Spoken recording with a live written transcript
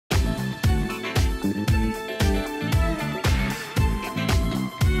All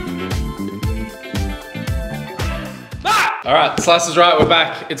right, Slice is right. We're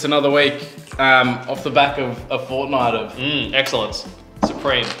back. It's another week. Off the back of a fortnight of excellence,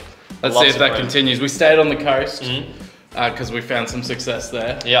 supreme. Let's see if that continues. We stayed on the coast because we found some success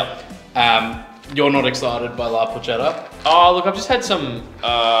there. Yep. You're not excited by La Porchetta? Oh, look, I've just had some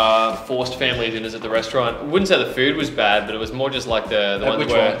forced family dinners at the restaurant. I wouldn't say the food was bad, but it was more just like the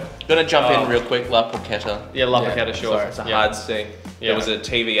ones where... Gonna jump in real quick, La Porchetta. Yeah, La Porchetta, sure. Sorry, it's a hard C. Yeah. There was a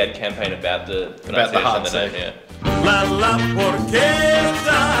TV ad campaign about the hard C. Yeah. La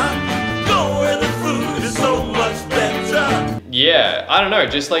Porchetta, go where the food is so much better. Yeah, I don't know,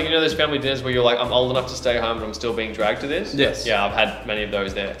 just like, you know those family dinners where you're like, I'm old enough to stay home, but I'm still being dragged to this? Yes. Yeah, I've had many of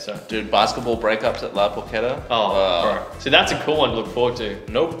those there, so. Dude, basketball breakups at La Porchetta. Oh, bro. So that's a cool one to look forward to.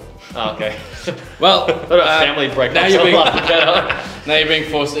 Nope. Oh, okay. Well, what about family breakups now you're at being, La Porchetta? Now you're being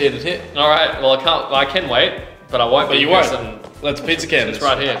forced to eat it here. All right, well, I can wait, but I won't. But you won't. Let's pizza can. It's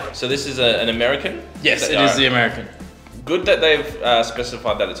right here. So this is an American? Yes, it is the American. Good that they've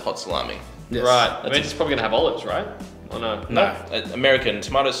specified that it's hot salami. Yes. Right. I mean, it's probably gonna have olives, right? Or no? No. American,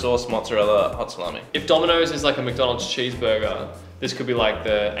 tomato sauce, mozzarella, hot salami. If Domino's is like a McDonald's cheeseburger, this could be like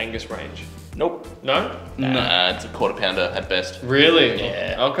the Angus range. Nope. No? Nah, it's a quarter pounder at best. Really?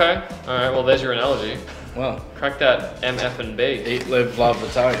 Yeah. Okay. All right. Well, there's your analogy. Well, Crack that M, F, and B. eat, live, love,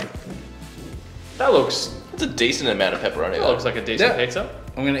 Italian. That looks. It's a decent amount of pepperoni. That looks like a decent Yeah. pizza.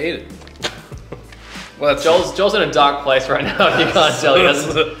 I'm gonna eat it. Well, that's Joel's in a dark place right now. You can't tell. He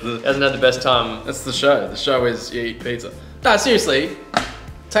hasn't had the best time. That's the show. The show is you eat pizza. No, seriously,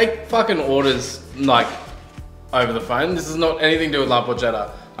 take fucking orders like over the phone. This is not anything to do with La Porchetta.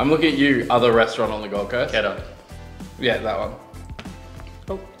 I'm looking at you, other restaurant on the Gold Coast. Cheddar. Yeah, that one.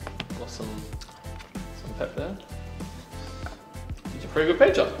 Oh, got some pep there. It's a pretty good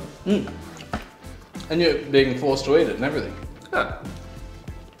pizza. And you're being forced to eat it and everything. Yeah.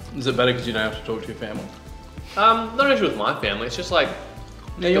 Is it better because you don't have to talk to your family? Not an issue with my family. It's just like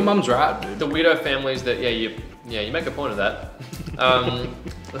Yeah, your mum's right, dude. the weirdo families that you make a point of that.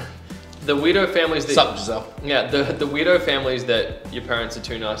 The weirdo families that Sup, Giselle? yeah the weirdo families that your parents are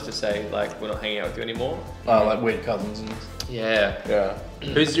too nice to say like we're not hanging out with you anymore. Oh, like weird cousins and Yeah. Yeah.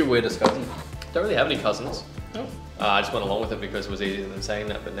 Who's your weirdest cousin? Don't really have any cousins. Oh. I just went along with it because it was easier than saying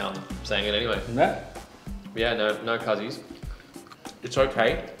that, but now I'm saying it anyway. No. Yeah, no cousins. It's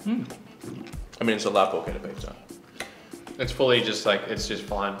okay. I mean, it's a La Porchetta pizza. It's fully just like it's just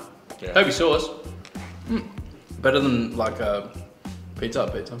fine. Yeah. Toby sauce. Better than like a pizza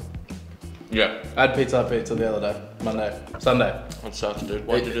pizza. Yeah. I had pizza the other day, Sunday. That sucks, dude.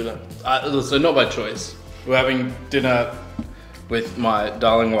 Why'd you do that? So not by choice. We're having dinner with my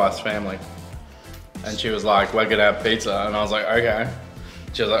darling wife's family. And she was like, we're gonna have pizza. And I was like, okay.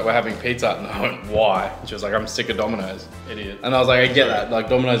 She was like, we're having pizza. And I went, why? And she was like, I'm sick of Domino's. Idiot. And I was like, I get that. Like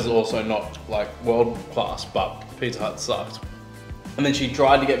Domino's is also not like world class, but Pizza Hut sucked. And then she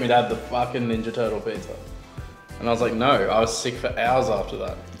tried to get me to have the fucking Ninja Turtle pizza. And I was like, no, I was sick for hours after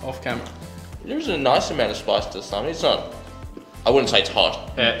that, off camera. There's a nice amount of spice to the salami. It's not, I wouldn't say it's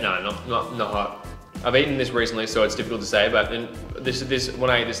hot. No, not hot. I've eaten this recently, so it's difficult to say. But when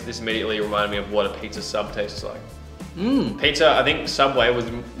I ate this immediately reminded me of what a pizza sub tastes like. Pizza, I think Subway was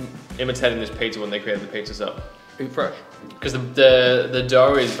imitating this pizza when they created the pizza sub. Fresh. Because the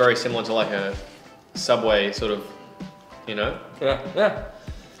dough is very similar to like a Subway sort of, you know? Yeah.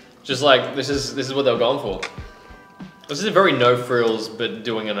 Just like this is what they were going for. This is a very no frills but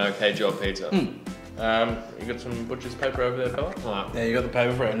doing an okay job pizza. You got some butcher's paper over there, fella? Alright. Yeah, you got the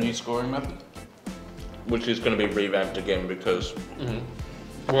paper for a new scoring method? Which is going to be revamped again because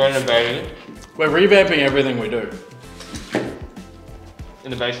We're innovating. We're revamping everything we do.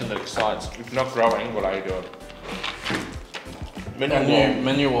 Innovation that excites. if not growing, what are you doing? Menu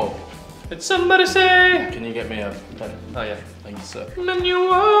Menu wall. Did somebody say? Can you get me a pen? Oh yeah. Thank you, sir.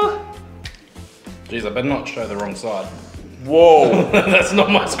 Manual. Jeez, I better not show the wrong side. Whoa! That's not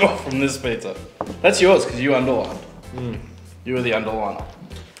my score from this pizza. That's yours, because you underlined. You were the underliner.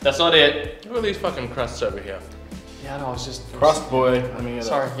 That's not it. Look at these fucking crusts over here. Yeah, no, it's just Crust boy. Let me get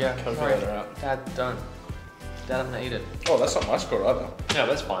Sorry, a yeah. calculator Sorry. out. Dad, don't. Dad, I'm gonna eat it. Oh, that's not my score either. Yeah,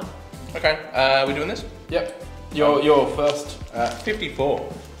 that's fine. Okay, we doing this? Yep. You're first.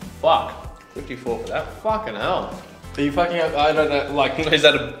 54. Fuck. 54 for that. Fucking hell. Are you fucking up? I don't know. Like, Is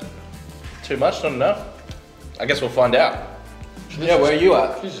that too much? Not enough? I guess we'll find out. yeah, where are you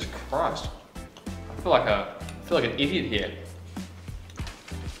at? Jesus Christ. I feel like an idiot here.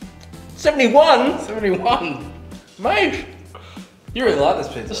 71? 71. Mate! You really like this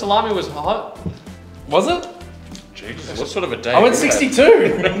The pizza. salami was hot. Was it? Jesus, what sort of a day? I went have you had?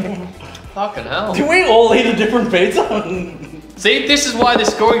 62. Fucking hell. Do we all eat a different pizza? See, this is why the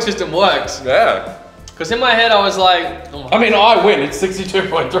scoring system works. Yeah. Because in my head, I was like, oh my I mean, I win. It's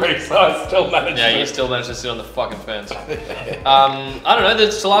 62.3, so I still managed. yeah, you still managed to sit on the fucking fence. I don't know.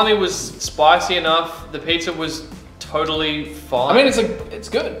 The salami was spicy enough. The pizza was totally fine. I mean, it's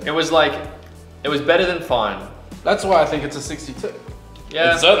good. it was like, it was better than fine. That's why I think it's a 62.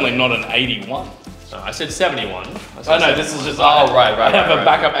 Yeah. It's certainly not an 81. No, I said 71. I said Oh no, 71. this is just. Oh, right. I have a right.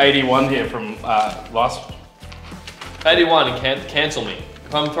 backup 81 here from last. 81 and can't cancel me.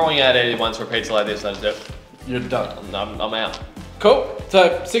 If I'm throwing out 81s for a pizza like this, that's it. You're done. I'm out. Cool.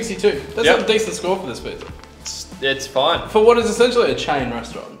 So 62. That's Yep. a decent score for this pizza. It's fine. For what is essentially a chain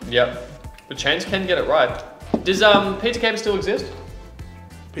restaurant. Yep. But chains can get it right. Does Pizza Capers still exist?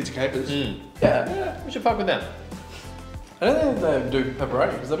 Pizza capers. Mm. Yeah. Yeah, we should fuck with them. I don't think they do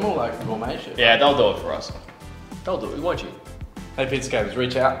pepperoni because they're more like gourmet shit. Yeah, they'll do it for us. They'll do it, won't you? Hey, pizza capers,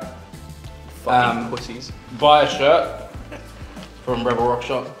 reach out. Fucking pussies. Buy a shirt from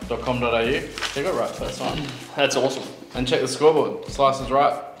rebelrockshop.com.au. You got it right first time. That's awesome. And check the scoreboard. Slices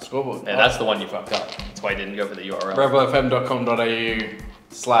right. Scoreboard. Yeah, that's the one you fucked up. That's why you didn't go for the URL.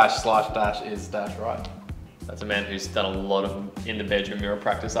 rebelfm.com.au//is-right. That's a man who's done a lot of in the bedroom mirror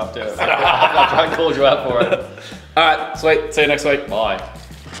practice after I called you out for it. Alright, sweet. See you next week. Bye.